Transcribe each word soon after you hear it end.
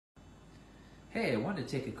hey, I wanted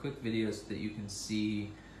to take a quick video so that you can see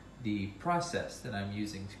the process that I'm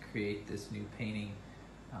using to create this new painting.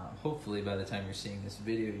 Hopefully by the time you're seeing this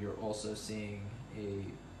video, you're also seeing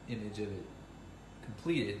a image of it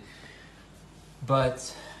completed.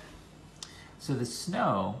 But, so the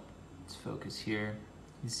snow, let's focus here,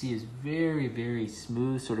 you see is very, very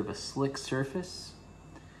smooth, sort of a slick surface.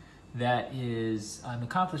 That is, I'm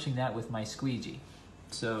accomplishing that with my squeegee.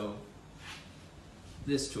 So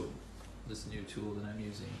this tool, this new tool that I'm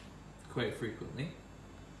using quite frequently.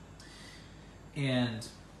 And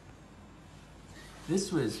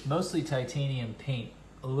this was mostly titanium paint,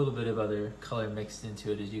 a little bit of other color mixed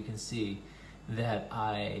into it, as you can see, that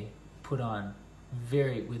I put on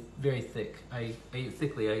very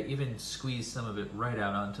thickly. I even squeezed some of it right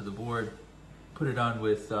out onto the board, put it on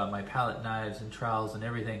with my palette knives and trowels and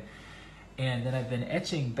everything. And then I've been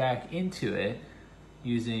etching back into it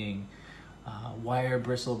using wire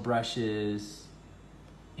bristle brushes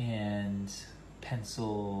and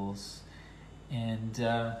pencils. And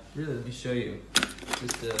really, let me show you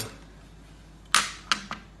just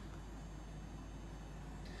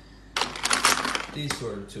these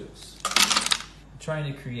sort of tools. I'm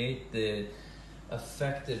trying to create the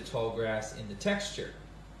effective tall grass in the texture.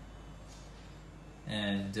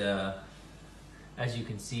 And as you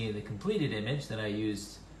can see in the completed image, that I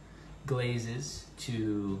used glazes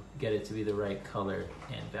to get it to be the right color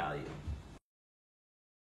and value.